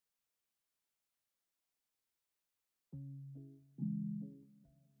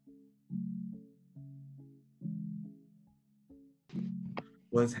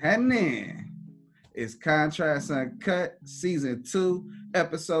What's happening? It's Contrast Uncut, Season 2,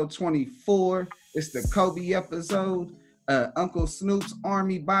 Episode 24. It's the Kobe episode. Uncle Snoop's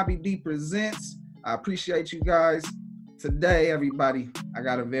Army Bobby D presents. I appreciate you guys. Today, everybody, I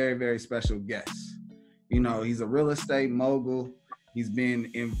got a very, very special guest. You know, he's a real estate mogul. He's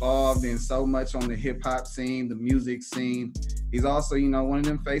been involved in so much on the hip-hop scene, the music scene. He's also, one of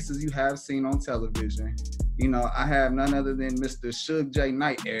them faces you have seen on television. I have none other than Mr. Suge J.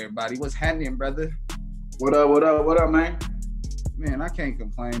 Knight, everybody. What's happening, brother? What up, man? Man, I can't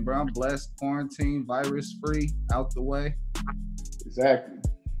complain, bro. I'm blessed, quarantine, virus-free, out the way. Exactly.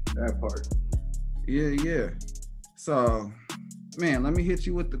 That part. Yeah. So, man, let me hit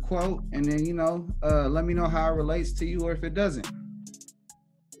you with the quote, and then, let me know how it relates to you or if it doesn't.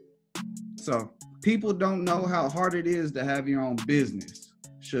 So, people don't know how hard it is to have your own business.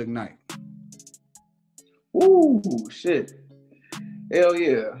 Suge Knight. Ooh, shit. Hell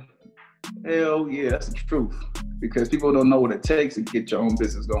yeah, that's the truth. Because people don't know what it takes to get your own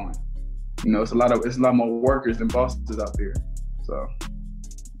business going. It's a lot more workers than bosses out there. So,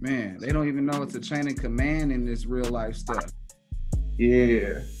 man, they don't even know it's a chain of command in this real life stuff.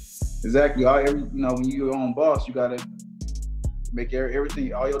 Yeah, exactly. When you're your own boss, you gotta make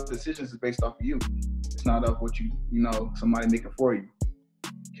everything. All your decisions is based off of you. It's not off what somebody making for you.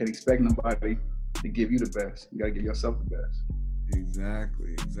 You can't expect nobody to give you the best. You gotta give yourself the best.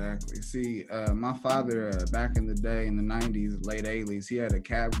 Exactly. See, my father, back in the day, in the 90s, late 80s, he had a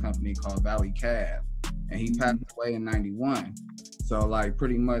cab company called Valley Cab, and he passed away in 91. So,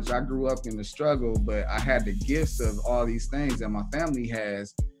 pretty much, I grew up in the struggle, but I had the gifts of all these things that my family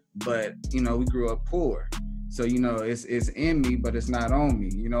has, but, we grew up poor. So, it's in me, but it's not on me.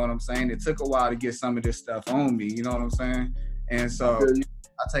 You know what I'm saying? It took a while to get some of this stuff on me. You know what I'm saying? And so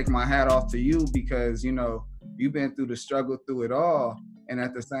I take my hat off to you because, you've been through the struggle through it all. And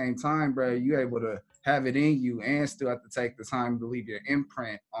at the same time, bro, you're able to have it in you and still have to take the time to leave your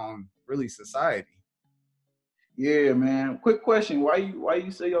imprint on really society. Yeah, man. Quick question. Why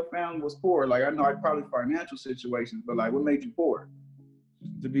you say your family was poor? I know probably financial situations, but what made you poor?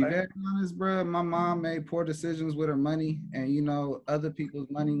 To be very honest, bro, my mom made poor decisions with her money and, other people's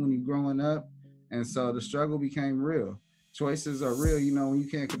money when you're growing up. And so the struggle became real. Choices are real, when you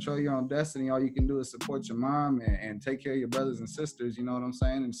can't control your own destiny, all you can do is support your mom and take care of your brothers and sisters, you know what I'm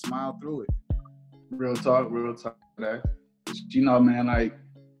saying, and smile through it. Real talk. That. Man,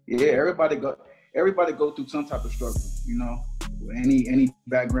 everybody go through some type of struggle, any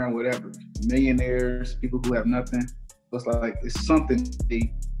background, whatever. Millionaires, people who have nothing. It's something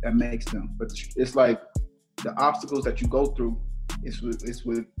that makes them. But it's the obstacles that you go through, it's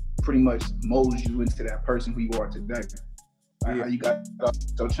what pretty much molds you into that person who you are today. How you got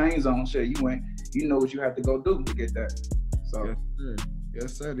your chains on, shit. You know what you have to go do to get that. So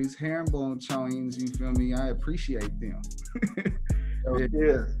yes, sir. These herringbone chains, you feel me? I appreciate them.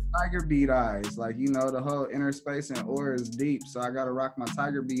 Yeah. Tiger bead eyes, the whole inner space and aura is deep. So I gotta rock my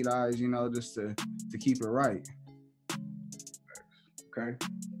tiger bead eyes, just to keep it right. Okay.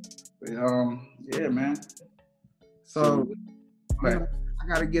 Yeah, man. So I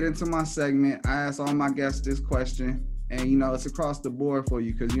gotta get into my segment. I ask all my guests this question. And, it's across the board for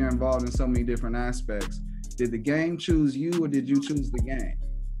you because you're involved in so many different aspects. Did the game choose you or did you choose the game?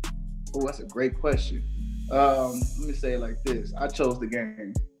 Oh, that's a great question. Let me say it like this. I chose the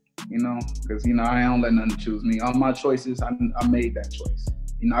game, because, I don't let nothing choose me. All my choices, I made that choice.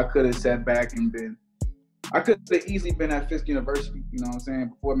 I could have sat back and I could have easily been at Fisk University,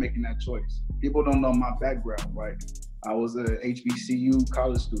 before making that choice. People don't know my background, right? I was a HBCU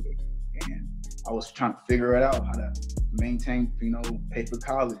college student, and I was trying to figure it out, how to maintain, pay for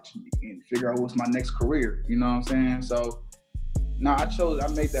college and figure out what's my next career. You know what I'm saying? So, I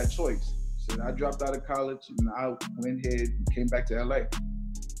made that choice. So I dropped out of college and I went ahead and came back to LA.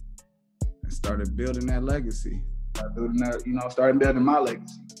 And started building that legacy. Started building my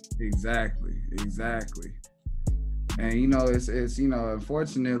legacy. Exactly. And, it's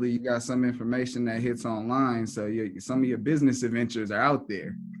unfortunately, you got some information that hits online. So some of your business adventures are out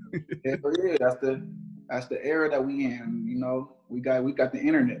there. Yeah, that's the era that we in. We got the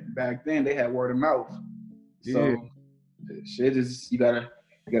internet. Back then they had word of mouth. So shit is you gotta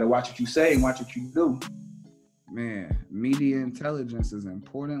watch what you say and watch what you do. Man, media intelligence is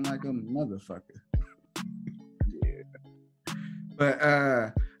important like a motherfucker. Yeah.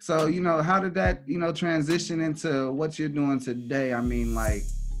 But so how did that transition into what you're doing today? I mean,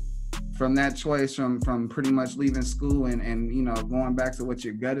 from that choice from pretty much leaving school and going back to what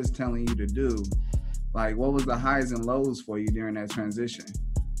your gut is telling you to do, what was the highs and lows for you during that transition?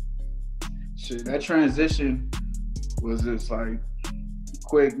 Shit, that transition was just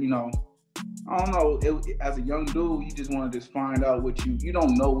quick, you know, I don't know. As a young dude, you just want to just find out what you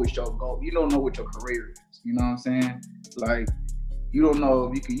don't know what your goal. You don't know what your career is. You know what I'm saying? Like, you don't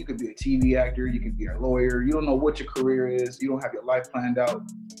know if you could be a TV actor, you could be a lawyer. You don't know what your career is. You don't have your life planned out.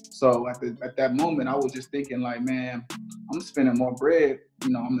 So at that moment, I was just thinking like, man, I'm spending more bread. You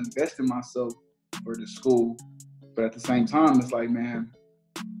know, I'm investing myself for the school, but at the same time, it's like, man,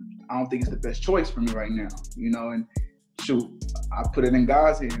 I don't think it's the best choice for me right now. You know, and shoot, I put it in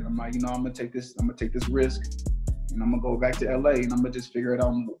God's hands. I'm like, you know, I'm gonna take this risk, and I'm gonna go back to LA, and I'm gonna just figure it out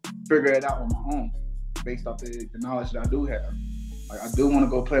on my own, based off the knowledge that I do have. Like, I do want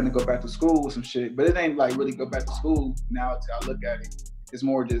to plan to go back to school with some shit, but it ain't like really go back to school now until I look at it. It's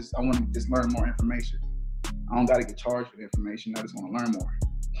more just, I want to just learn more information. I don't got to get charged for the information. I just want to learn more.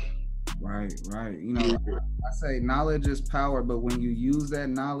 Right. You know, I say knowledge is power, but when you use that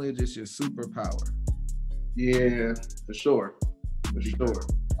knowledge, it's your superpower. Yeah, for sure.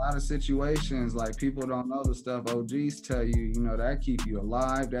 A lot of situations, like, people don't know the stuff OGs tell you, you know, that keep you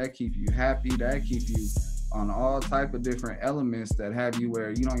alive, that keep you happy, that keep you on all type of different elements that have you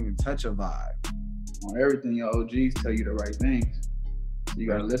where you don't even touch a vibe. On everything, your OGs tell you the right things. You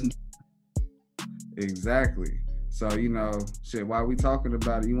gotta listen. Exactly. So, you know, shit, while we talking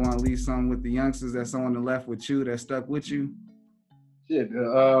about it, you want to leave something with the youngsters that's on the left with you, that stuck with you? Shit,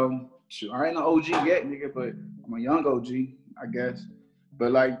 I ain't no OG yet, nigga, but I'm a young OG, I guess.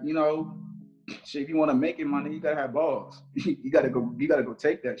 But like, you know, shit, if you want to make it, money, you gotta have balls. You gotta go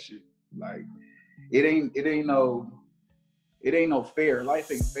take that shit. Like, it ain't no fair.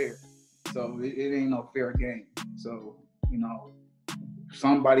 Life ain't fair. So it ain't no fair game. So, you know,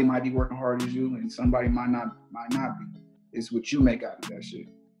 somebody might be working hard as you, and somebody might not be. It's what you make out of that shit.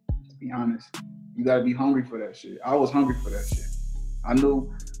 To be honest, you gotta be hungry for that shit. I was hungry for that shit. I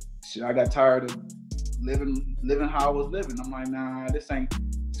knew, shit. I got tired of living how I was living. I'm like, nah, this ain't.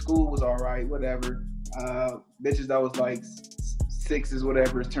 School was all right, whatever. Bitches that was like sixes,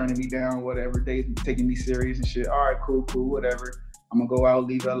 whatever, is turning me down, whatever. They taking me serious and shit. All right, cool, whatever. I'm gonna go out,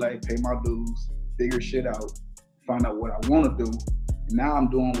 leave LA, pay my dues, figure shit out, find out what I want to do. Now I'm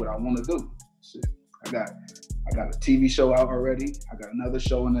doing what I want to do. Shit, I got a TV show out already. I got another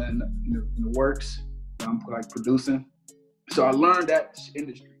show in the works that I'm like producing. So I learned that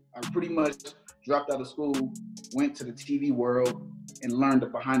industry. I pretty much dropped out of school, went to the TV world, and learned the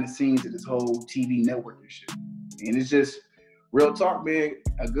behind the scenes of this whole TV networking shit. And it's just real talk, man.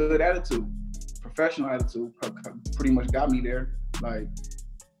 A good attitude, professional attitude, pretty much got me there. Like,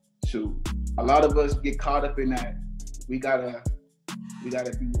 shoot, a lot of us get caught up in that. We gotta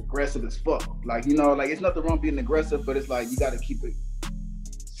be aggressive as fuck. Like, you know, like, it's nothing wrong being aggressive, but it's like, you gotta keep it.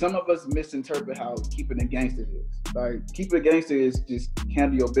 Some of us misinterpret how keeping it gangster is. Like, keeping it gangster is just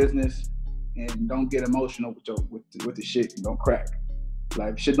handle your business and don't get emotional with the shit and don't crack.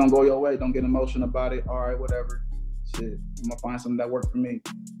 Like, if shit don't go your way, don't get emotional about it. All right, whatever. Shit, I'm gonna find something that works for me.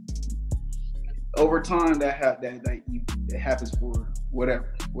 Over time, that happens for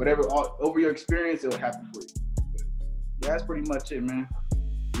whatever. Over your experience, it'll happen for you. But yeah, that's pretty much it, man.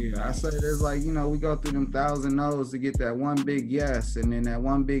 Yeah, I say there's like, you know, we go through them 1,000 no's to get that one big yes, and then that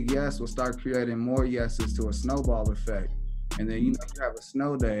one big yes will start creating more yeses to a snowball effect, and then, you know, you have a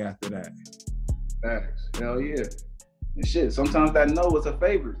snow day after that. Facts. Hell yeah. And shit, sometimes that no is a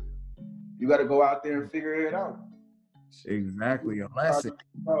favor. You got to go out there and figure it out. Exactly, a lesson.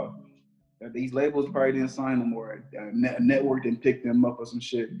 These labels probably didn't sign them, or a network didn't pick them up or some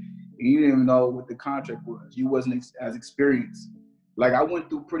shit. And you didn't even know what the contract was. You wasn't as experienced. Like, I went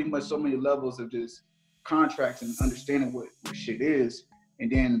through pretty much so many levels of just contracts and understanding what shit is,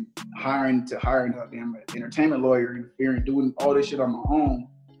 and then hiring a damn entertainment lawyer, interfering, doing all this shit on my own.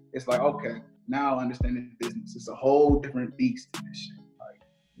 It's like, okay, now I understand the business. It's a whole different beast in this shit. Like,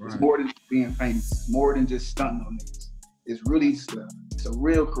 right. It's more than just being famous. It's more than just stunting on niggas. It's really it's a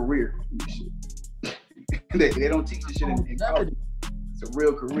real career in this shit. they don't teach this shit in college. It's a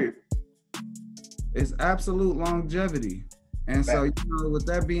real career. It's absolute longevity. And so, you know, with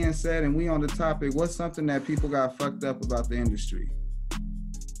that being said, and we on the topic, what's something that people got fucked up about the industry?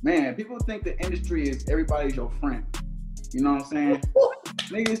 Man, people think the industry is everybody's your friend. You know what I'm saying?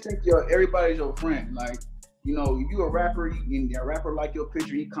 Niggas think everybody's your friend. Like, you know, if you a rapper, and a rapper like your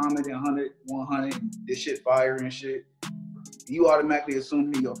picture, he commented 100, 100, and this shit fire and shit, you automatically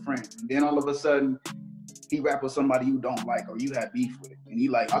assume he your friend. And then all of a sudden, he rap with somebody you don't like, or you have beef with it. And he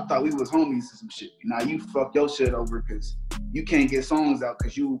like, I thought we was homies or some shit. Now you fuck your shit over because you can't get songs out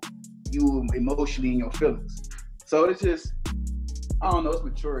because you emotionally in your feelings. So it's just, I don't know, it's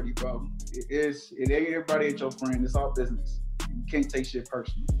maturity, bro. It ain't everybody ain't your friend. It's all business. You can't take shit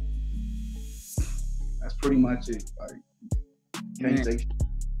personal. That's pretty much it. Like, Can't say shit.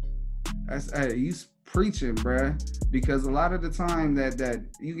 That's you preaching, bruh. Because a lot of the time that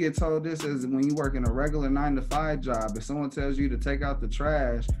you get told this is when you work in a regular 9-to-5 job. If someone tells you to take out the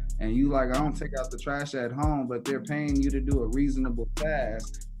trash and you like, I don't take out the trash at home, but they're paying you to do a reasonable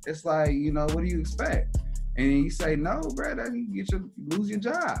task, it's like, you know, what do you expect? And you say no, bruh, then you lose your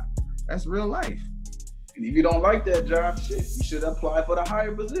job. That's real life. And if you don't like that job, shit, you should apply for the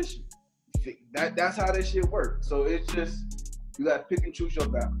higher position. That's how that shit works. So it's just, you gotta pick and choose your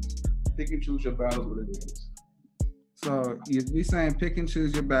battles. Pick and choose your battles, what it is. So we saying pick and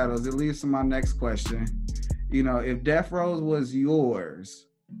choose your battles. It leads to my next question. You know, if Death Row was yours,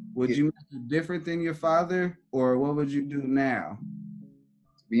 would you make it different than your father, or what would you do now?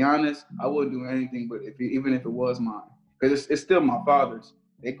 To be honest, I wouldn't do anything, but even if it was mine, because it's still my father's.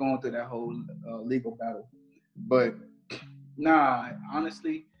 They're going through that whole legal battle. But nah,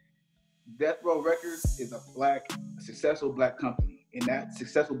 honestly, Death Row Records is a successful black company, and that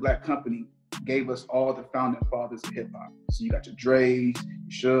successful black company gave us all the founding fathers of hip hop. So you got your Dre's,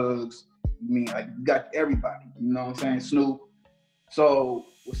 your Sugs, you got everybody. You know what I'm saying? Snoop. So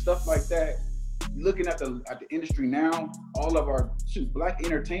with stuff like that, looking at the industry now, all of our black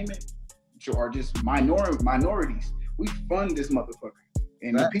entertainment are just minorities. We fund this motherfucker,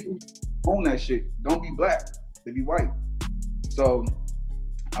 and the people who own that shit don't be black; they be white. So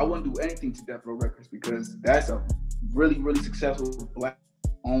I wouldn't do anything to Death Row Records because that's a really, really successful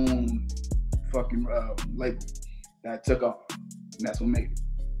black-owned fucking label that took off, and that's what made it.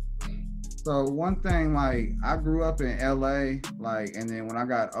 So one thing, like, I grew up in LA, like, and then when I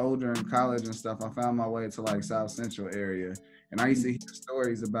got older in college and stuff, I found my way to like South Central area, and I used to hear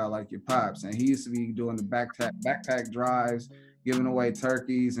stories about like your pops, and he used to be doing the backpack drives, giving away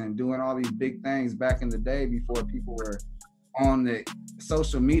turkeys, and doing all these big things back in the day before people were on the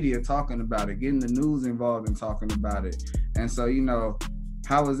social media talking about it, getting the news involved in talking about it. And so, you know,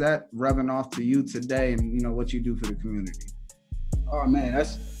 how is that rubbing off to you today, and you know what you do for the community? Oh man,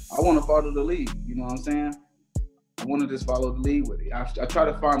 I want to follow the lead. You know what I'm saying? I want to just follow the lead with it. I try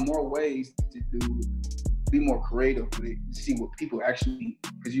to find more ways to be more creative with it, to see what people actually need.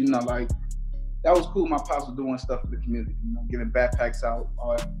 Because you know, like, that was cool. My pops was doing stuff for the community, you know, giving backpacks out,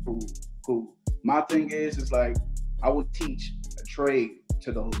 all that cool. My thing is like, I would teach a trade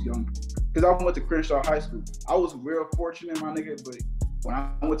to those young, because I went to Crenshaw High School. I was real fortunate, my nigga, but when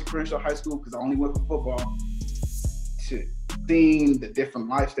I went to Crenshaw High School, because I only went for football, to seeing the different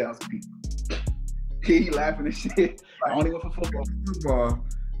lifestyles of people. He laughing and shit. I only went for football. Football,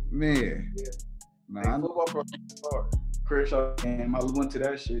 man. Yeah. Nah, football for hard. Crenshaw, and I went to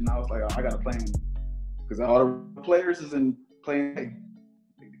that shit, and I was like, oh, I gotta play him, because all the players is in playing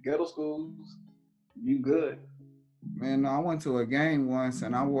the ghetto schools. You good? Man, no, I went to a game once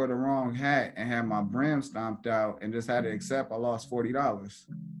and I wore the wrong hat and had my brim stomped out and just had to accept I lost $40.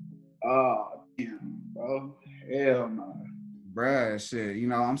 Oh, damn, bro. Hell no. Bruh, shit, you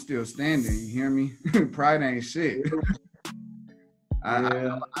know, I'm still standing, you hear me? Pride ain't shit.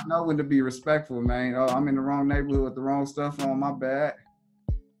 I know when to be respectful, man. Oh, I'm in the wrong neighborhood with the wrong stuff on, my bad.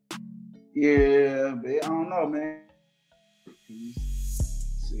 Yeah, but I don't know, man.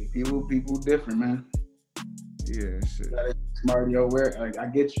 Shit, people different, man. Yeah, shit. You gotta be smart of your wear. I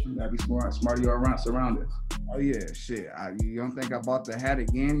get you. You gotta be smart of your surroundings. Oh yeah, shit. You don't think I bought the hat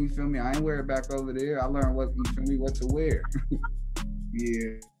again? You feel me? I ain't wear it back over there. I learned what to wear.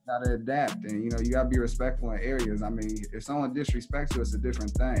 Yeah. Gotta adapt, and you know, you gotta be respectful in areas. I mean, if someone disrespects you, it's a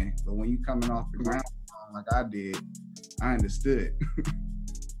different thing. But when you coming off the ground like I did, I understood.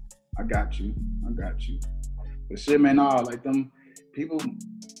 I got you. But shit, man, like them people,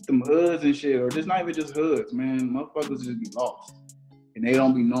 them hoods and shit, or just not even just hoods, man. Motherfuckers just be lost. And they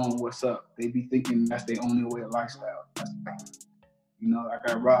don't be knowing what's up. They be thinking that's their only way of lifestyle. You know, I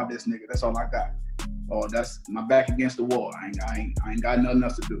gotta rob this nigga. That's all I got. Or that's my back against the wall. I ain't got nothing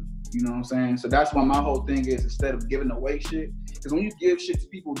else to do. You know what I'm saying? So that's why my whole thing is, instead of giving away shit, because when you give shit to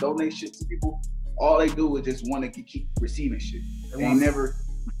people, donate shit to people, all they do is just want to keep receiving shit. They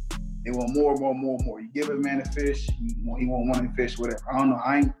want more. You give a man a fish, he won't want to fish, whatever. I don't know.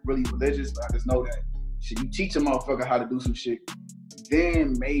 I ain't really religious, but I just know that shit. You teach a motherfucker how to do some shit,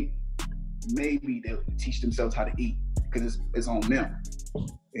 then maybe they'll teach themselves how to eat, because it's on them.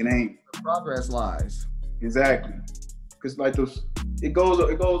 It ain't. The progress lies. Exactly. Because like it goes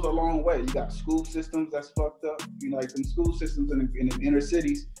a long way. You got school systems that's fucked up. You know, like them school systems in the inner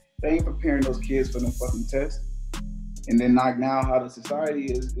cities, they ain't preparing those kids for them fucking tests. And then like now how the society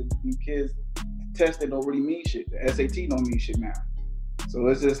is, kids testing don't really mean shit. The SAT don't mean shit now. So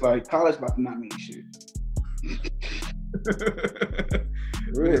it's just like college about to not mean shit.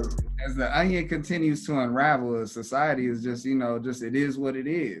 Real. as the onion continues to unravel, society is just, just it is what it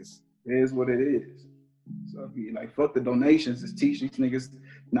is. It is what it is. So like, fuck the donations. Just teach these niggas,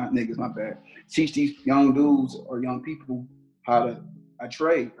 not niggas, my bad. Teach these young dudes or young people how to a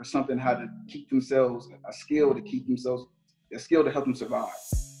trade or something, how to keep themselves, a skill to keep themselves, a skill to help them survive,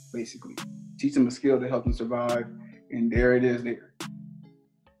 basically. Teach them a skill to help them survive, and there it is there.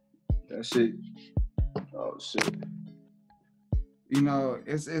 That shit, oh shit.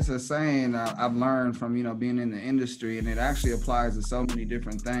 It's a saying I've learned from, being in the industry, and it actually applies to so many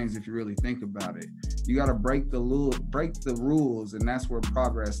different things if you really think about it. You got to break the rules, and that's where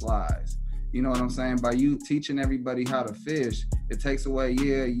progress lies. You know what I'm saying? By you teaching everybody how to fish, it takes away,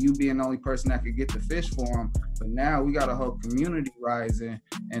 you being the only person that could get the fish for them. But now we got a whole community rising,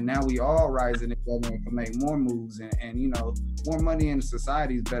 and now we all rising together and can make more moves, and more money in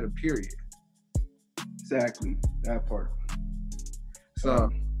society is better, period. Exactly, that part.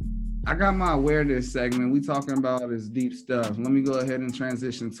 So I got my awareness segment. We talking about is deep stuff. Let me go ahead and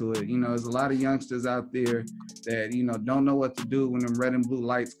transition to it. There's a lot of youngsters out there that, don't know what to do when them red and blue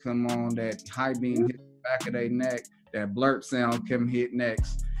lights come on, that high beam hit the back of their neck, that blurp sound come hit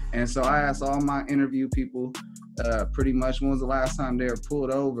next. And so I asked all my interview people pretty much when was the last time they were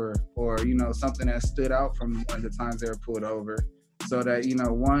pulled over, or, something that stood out from one of the times they were pulled over, so that,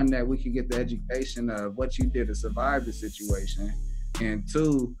 one, that we could get the education of what you did to survive the situation. And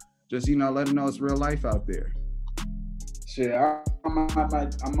two, just, let them know it's real life out there. Shit, I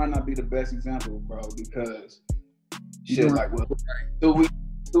might not be the best example, bro, because shit, like, what, 2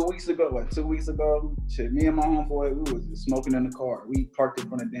 weeks ago, shit, me and my homeboy, we was just smoking in the car. We parked in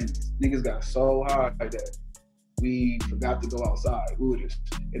front of Denny's. Niggas got so high that we forgot to go outside. We were just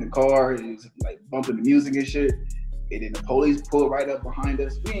in the car and just, like, bumping the music and shit. And then the police pulled right up behind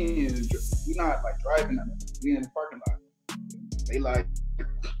us. We not like driving them. We in the parking lot.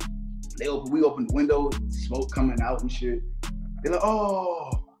 We opened the window, smoke coming out and shit. They're like, oh,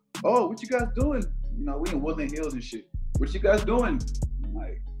 what you guys doing? We in Woodland Hills and shit. What you guys doing? I'm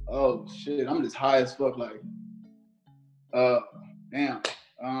like, oh shit, I'm just high as fuck. Like, damn,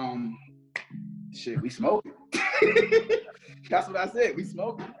 shit, we smoking. That's what I said. We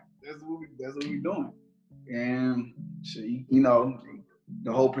smoking. That's what we doing. And shit,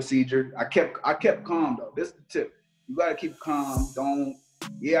 the whole procedure. I kept calm though. This is the tip. You gotta keep calm.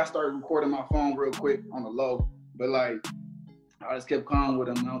 I started recording my phone real quick on the low, but like, I just kept calm with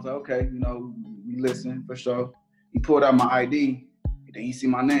him. And I was like, okay, we listen for sure. He pulled out my ID, and then he see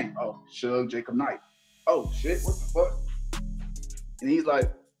my name. Oh, Shug Jacob Knight. Oh shit, what the fuck? And he's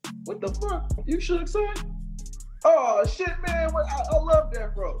like, what the fuck? You Shug son? Oh shit, man, I love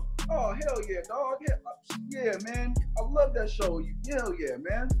that, bro. Oh hell yeah, dog. Yeah, man. I love that show. Hell yeah,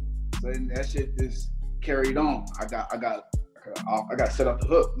 man. So then that shit just carried on. I got let off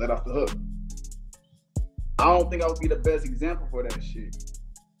the hook. I don't think I would be the best example for that shit,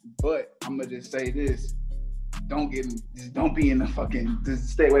 but I'm gonna just say this: don't be in the fucking. Just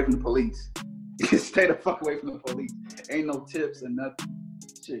stay away from the police. Just stay the fuck away from the police. Ain't no tips and nothing.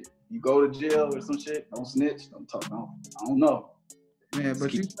 Shit, you go to jail or some shit. Don't snitch. Don't talk. I don't know. Man,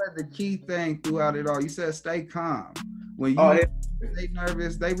 but you said the key thing throughout it all. You said stay calm. When you stay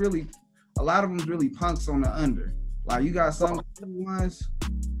nervous, a lot of them's really punks on the under. Like, you got some ones,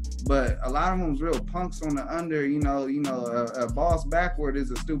 but a lot of them's real punks on the under. A boss backward is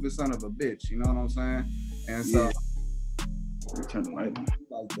a stupid son of a bitch. You know what I'm saying? And so, turn the light on.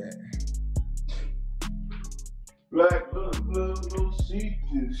 Like that. Black little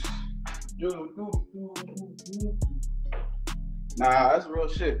secrets. Nah, that's real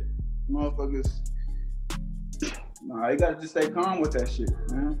shit. Motherfuckers. Nah, you gotta just stay calm with that shit,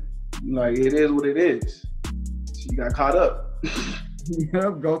 man. Like, it is what it is. You got caught up.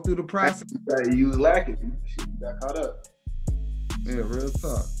 Yep, go through the process. You was lacking. You got caught up. Yeah, real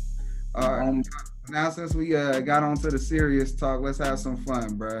talk. All right. Now, since we got onto the serious talk, let's have some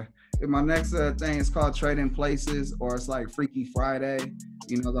fun, bruh. My next thing is called Trading Places, or it's like Freaky Friday.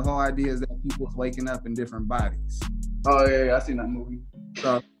 The whole idea is that people's waking up in different bodies. Oh, yeah, I seen that movie.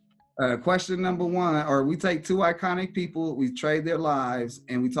 So, question number one, or we take two iconic people, we trade their lives,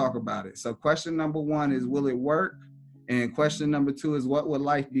 and we talk about it. So question number one is, will it work? And question number two is, what would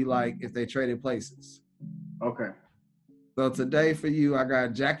life be like if they traded places? Okay. So today for you, I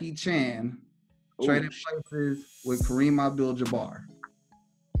got Jackie Chan trading places with Kareem Abdul-Jabbar.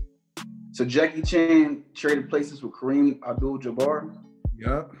 So Jackie Chan traded places with Kareem Abdul-Jabbar?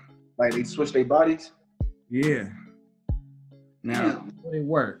 Yep. Like, they switched their bodies? Yeah. Now, will it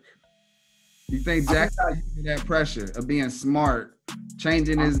work? You think Jack that pressure of being smart,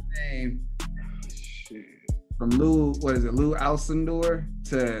 changing his name? Shit. Lou Alcindor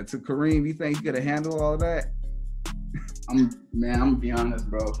to Kareem, you think he could have handled all that? I'm gonna be honest,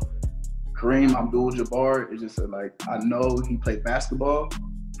 bro. Kareem Abdul-Jabbar is just like, I know he played basketball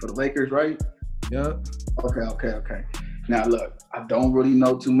for the Lakers, right? Yep. Okay. Now look, I don't really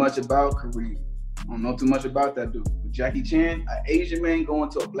know too much about Kareem. I don't know too much about that dude. But Jackie Chan, an Asian man going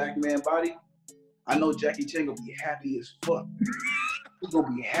to a black man body, I know Jackie Chan gonna be happy as fuck. He's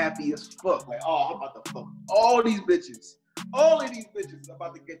gonna be happy as fuck. Like, oh, I'm about to fuck all these bitches. All of these bitches are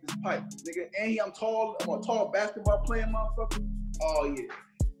about to get this pipe, nigga. And I'm a tall basketball playing motherfucker. Oh yeah.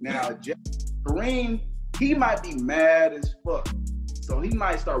 Now Kareem, he might be mad as fuck. So he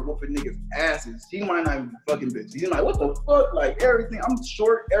might start whooping niggas' asses. He might not even be fucking bitches. He's like, what the fuck? Like everything, I'm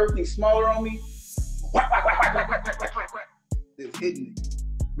short, everything smaller on me. Whack. It's hitting niggas.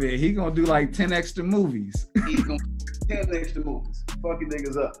 Man, he gonna do like 10 extra movies. He's gonna do 10 extra movies. Fucking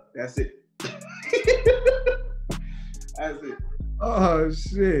niggas up. That's it. That's it. Oh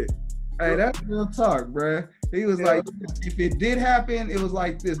shit. Hey, that's real talk, bruh. He was like, if it did happen, it was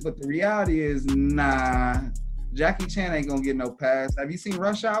like this. But the reality is, nah, Jackie Chan ain't gonna get no pass. Have you seen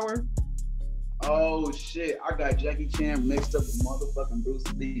Rush Hour? Oh shit, I got Jackie Chan mixed up with motherfucking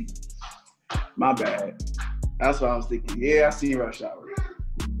Bruce Lee. My bad. That's what I was thinking. Yeah, I seen Rush Hour.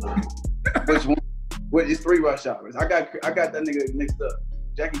 Which one? It's 3 Rush Hours. I got that nigga mixed up.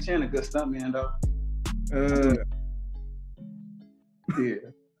 Jackie Chan a good stuntman though. Yeah.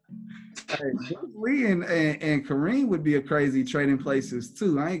 Hey, Bruce Lee and Kareem would be a crazy trading places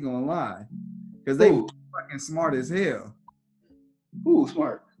too. I ain't gonna lie, because they fucking smart as hell. Who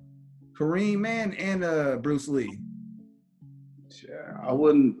smart? Kareem and Bruce Lee. Yeah, I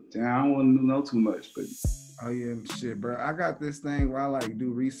wouldn't know too much, but oh yeah, shit, bro. I got this thing where I like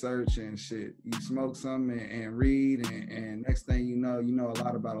do research and shit. You smoke something and read, and next thing you know a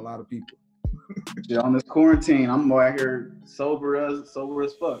lot about a lot of people. Yeah, on this quarantine, I'm out here sober as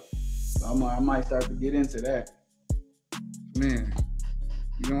fuck. So I might start to get into that. Man,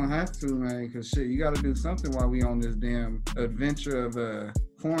 you don't have to, man, because shit, you got to do something while we on this damn adventure of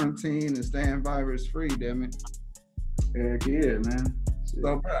quarantine and staying virus free, damn it. Heck yeah, man.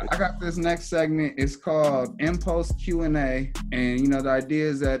 So, bro, I got this next segment. It's called Impulse Q&A, and the idea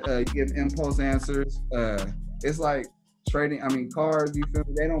is that you give impulse answers. It's like cards, you feel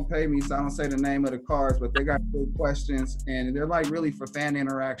me? They don't pay me, so I don't say the name of the cards, but they got good questions, and they're like really for fan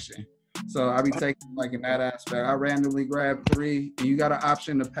interaction. So I be taking like in that aspect. I randomly grab 3, and you got an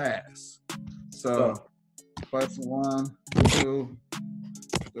option to pass. So question 1, 2,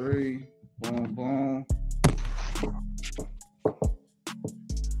 3, boom, boom.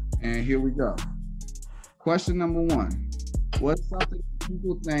 And here we go. Question number 1. What's something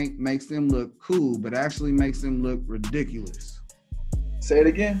people think makes them look cool, but actually makes them look ridiculous? Say it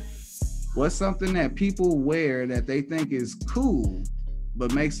again. What's something that people wear that they think is cool,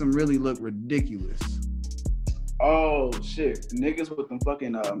 but makes them really look ridiculous? Oh shit, niggas with them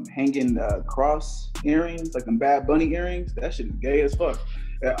fucking hanging cross earrings, like them Bad Bunny earrings. That shit is gay as fuck.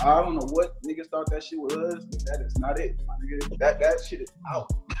 I don't know what niggas thought that shit was, but that is not it, my nigga. That shit is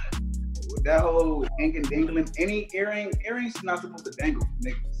out. With that whole hanging, dangling, any earrings not supposed to dangle,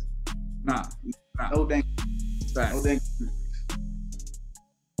 niggas. Nah. No dangling. No dangling.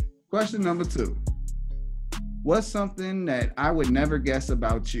 Question number 2. What's something that I would never guess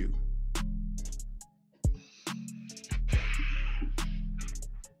about you?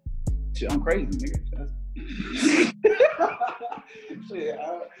 Shit, I'm crazy, nigga. Shit,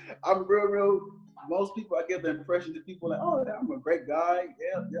 I'm real. Most people, I get the impression that people are like, oh, I'm a great guy.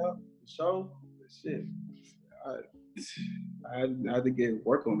 Yeah, for sure. But shit, I had to get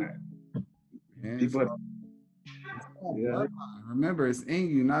work on that. Man, people, yeah. Remember, it's in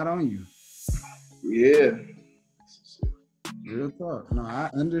you, not on you. Yeah. Real talk. No,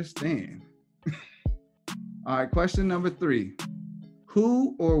 I understand. All right, question number 3.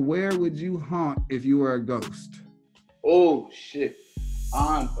 Who or where would you haunt if you were a ghost? Oh, shit.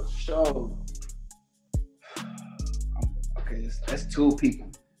 I'm for sure. Okay, that's 2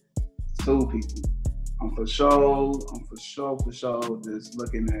 people. 2 people. I'm for sure just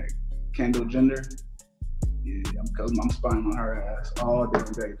looking at Kendall Jenner. Yeah, because I'm spying on her ass all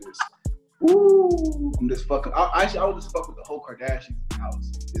damn day. Woo! I'm just fucking. I would just fuck with the whole Kardashian house.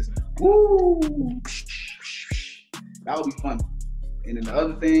 Just woo! That would be fun. And then the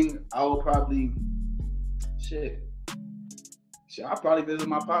other thing, I would probably I'll probably visit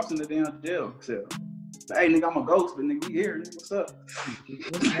my pops in the damn jail cell. Hey, nigga, I'm a ghost, but nigga, we here. Nigga, what's up?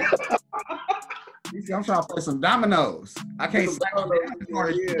 I'm trying to play some dominoes. I can't say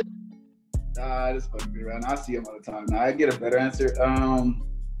yeah. Nah, this fucking be around. I see him all the time. Now I get a better answer. I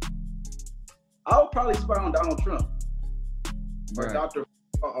would probably spy on Donald Trump or Right. Dr.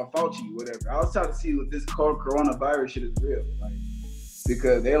 Fauci, whatever. I was trying to see what this coronavirus shit is real, like,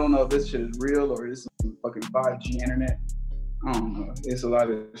 because they don't know if this shit is real or it's some fucking 5G internet. I don't know. It's a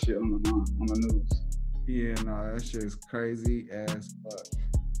lot of shit on the news. Yeah, no, that shit is crazy as fuck.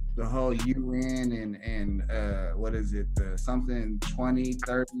 The whole UN and what is it? Something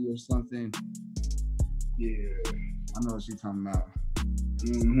 2030 or something. Yeah. I know what you're talking about.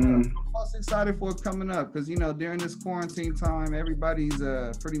 Mm-hmm. I'm most excited for it coming up because, you know, during this quarantine time, everybody's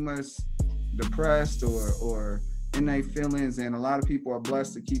pretty much depressed or in their feelings, and a lot of people are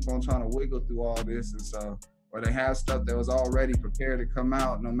blessed to keep on trying to wiggle through all this, and so, or they have stuff that was already prepared to come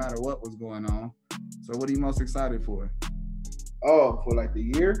out no matter what was going on. So what are you most excited for? Oh, for like the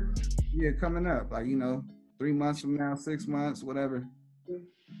year? Yeah, coming up, like, you know, 3 months from now, 6 months, whatever.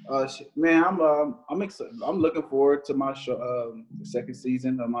 Shit, man, I'm excited. I'm looking forward to my show, the second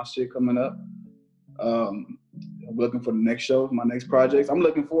season of my shit coming up. I'm looking for the next show, my next projects. I'm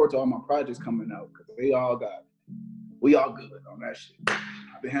looking forward to all my projects coming out because we all good on that shit.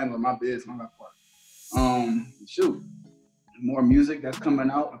 I've been handling my business on that part. Shoot, more music that's coming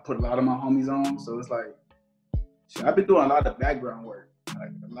out. I put a lot of my homies on, so it's like, shit, I've been doing a lot of background work,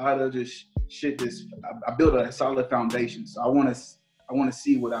 like a lot of just shit. I built a solid foundation, so I want to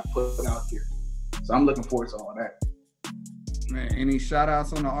see what I put out here. So I'm looking forward to all that. Man, any shout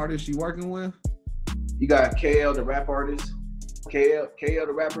outs on the artists you working with? You got KL, the rap artist. KL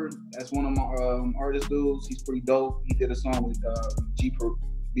the rapper, that's one of my artist dudes. He's pretty dope. He did a song with G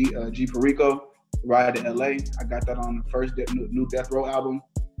Perico, Ride to LA. I got that on the first new Death Row album.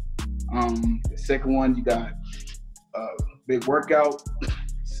 The second one, you got Big Workout.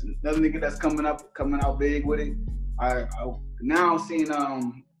 Another nigga that's coming out big with it. I now seeing I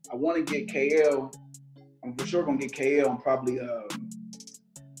want to get KL. I'm for sure gonna get KL and probably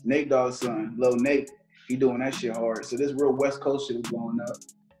Nate Dogg's son, Lil Nate. He doing that shit hard. So this real West Coast shit is blowing up.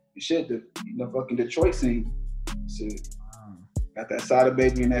 And shit, the fucking Detroit scene. Shit. Got that Sada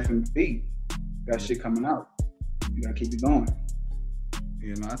Baby and FMB. Got shit coming out. You gotta keep it going.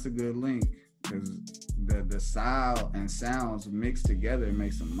 You know, that's a good link because the style and sounds mixed together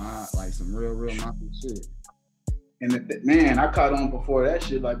makes some real moppy shit. And man, I caught on before that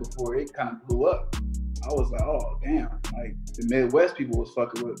shit, like before it kind of blew up. I was like, oh damn, like the Midwest people was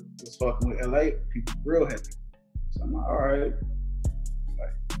fucking with LA people real heavy. So I'm like, all right.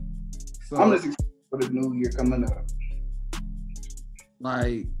 Like, so I'm just excited for the new year coming up.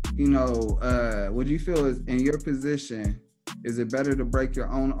 Like, you know, what do you feel is in your position? Is it better to break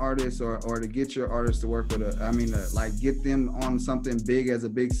your own artists or to get your artists to work with like get them on something big as a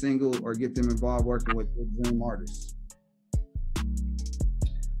big single or get them involved working with your dream artists?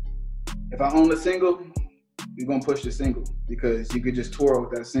 If I own the single, you're gonna push the single because you could just tour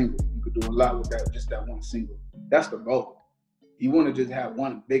with that single. You could do a lot with that one single. That's the goal. You want to just have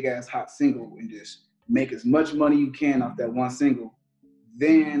one big ass hot single and just make as much money you can off that one single.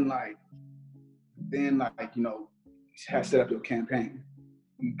 Then like you know, have set up your campaign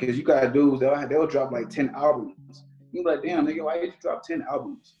because you got dudes they'll drop like 10 albums. You be like, damn nigga, why did you drop 10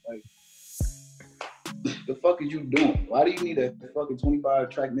 albums? Like, the fuck is you doing? Why do you need a fucking 25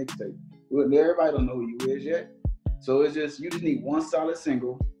 track mixtape? Everybody don't know who you is yet. So you just need one solid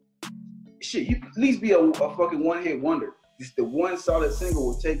single. Shit, you at least be a fucking one hit wonder. Just the one solid single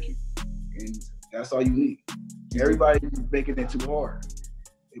will take you, and that's all you need. Everybody's making it too hard.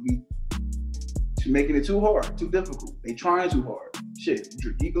 They be making it too hard, too difficult. They trying too hard. Shit,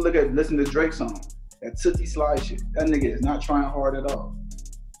 you can listen to Drake's song, that Tootsie Slide shit. That nigga is not trying hard at all.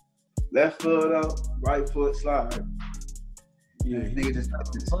 Left foot up, right foot slide. Yeah, nigga just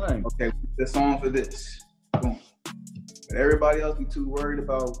fine. Okay, the song for this. Boom. But everybody else be too worried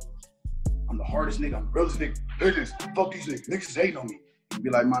about, I'm the hardest nigga, I'm the realest nigga. Niggas, fuck these niggas. Niggas hating on me. Be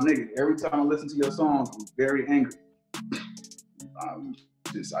like, my nigga, every time I listen to your songs, I'm very angry. I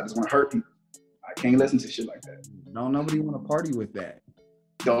just want to hurt people. I can't listen to shit like that. Don't nobody want to party with that.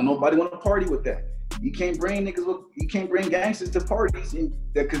 Don't nobody want to party with that. You can't bring gangsters to parties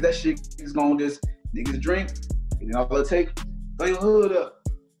because that shit is gonna just niggas drink and then all it takes, throw your hood up.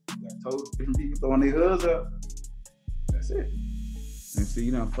 I told different people throwing their hoods up. That's it. And see,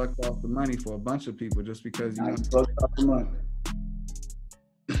 you done fucked off the money for a bunch of people just because you done fucked off the money.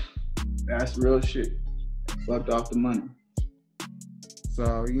 That's real shit. Fucked off the money.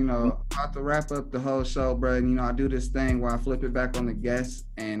 So, you know, about to wrap up the whole show, bro. You know, I do this thing where I flip it back on the guests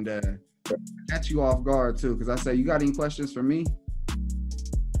and catch you off guard too, because I say, you got any questions for me?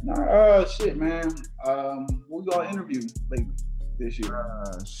 Nah, shit, man. Who y'all interviewed lately? this year?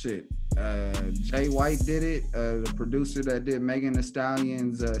 Shit. Jay White did it. The producer that did Megan Thee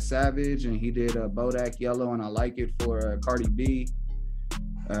Stallion's Savage, and he did Bodak Yellow and I Like It for Cardi B.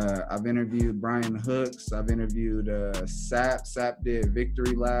 I've interviewed Brian Hooks. I've interviewed Sap. Sap did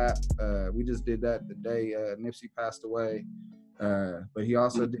Victory Lap. We just did that the day Nipsey passed away. But he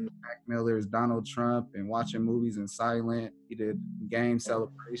also did Mac Miller's Donald Trump and Watching Movies in Silent. He did Game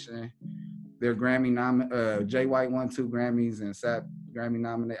Celebration. Their Grammy Jay White won 2 Grammys and Sap Grammy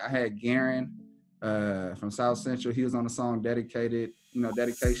nominated. I had Garen from South Central. He was on the song Dedication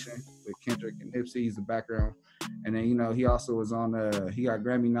with Kendrick and Nipsey. He's the background. And then, he also was on, he got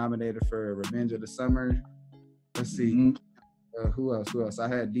Grammy nominated for Revenge of the Summer. Let's see. Who else? I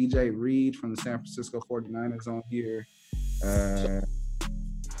had DJ Reed from the San Francisco 49ers on here.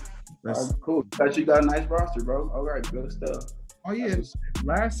 Cool. Thought you got a nice roster, bro. All right, good stuff. Oh yeah,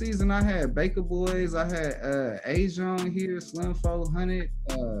 last season I had Baker Boys, I had Asia on here, Slim 400.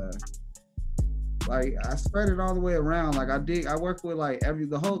 Like I spread it all the way around. Like I work with like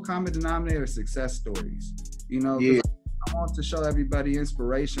the whole common denominator success stories. Yeah. I want to show everybody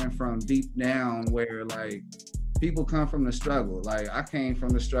inspiration from deep down, where like people come from the struggle. Like I came from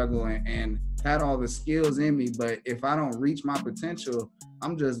the struggle and had all the skills in me, but if I don't reach my potential,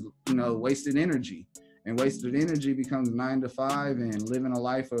 I'm just wasted energy. And wasted energy becomes 9 to 5 and living a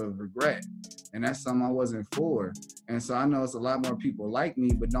life of regret. And that's something I wasn't for. And so I know it's a lot more people like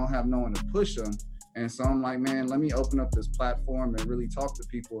me, but don't have no one to push them. And so I'm like, man, let me open up this platform and really talk to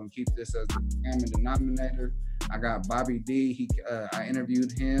people and keep this as the common denominator. I got Bobby D. I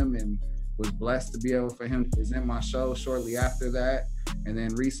interviewed him and was blessed to be able for him to present my show shortly after that. And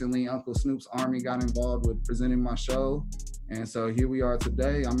then recently, Uncle Snoop's Army got involved with presenting my show. And so here we are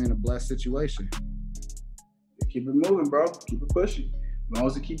today. I'm in a blessed situation. Keep it moving, bro. Keep it pushing. As long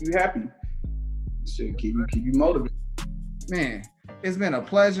as it keep you happy, it should keep you motivated. Man, it's been a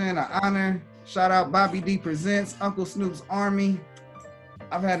pleasure and an honor. Shout out Bobby D Presents, Uncle Snoop's Army.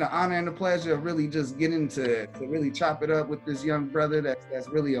 I've had the honor and the pleasure of really just getting to really chop it up with this young brother that's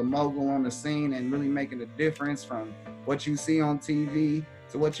really a mogul on the scene and really making a difference from what you see on TV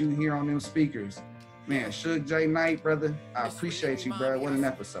to what you hear on them speakers. Man, Suge J Knight, brother, I appreciate you, bro. What an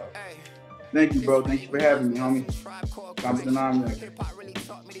episode. Thank you, bro. Thank you for having me, homie. Common denominator.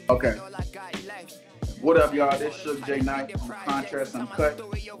 Okay. What up, y'all? This Suge J Knight on Contrast Uncut.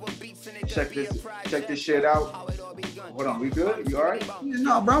 Check this shit out. Hold on, we good? You all right?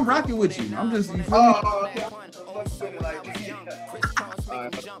 No, bro, I'm rocking with you. I'm just. Okay.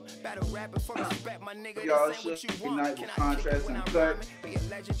 Y'all, Suge J Knight with Contrast Uncut.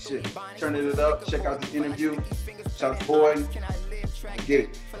 Shit, turning it up. Check out this interview. Shout out to boy. Get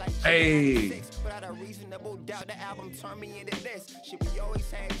it. Hey. Without a reasonable doubt, the album turned me into this. Shit, we always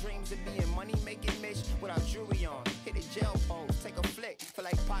had dreams of being money making Mitch without jewelry on. Hit a jail pose, take a flick. Feel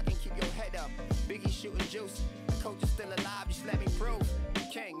like Pac and keep your head up. Biggie shooting juice. Coach is still alive, just let me prove.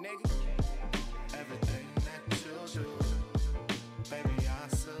 King, nigga.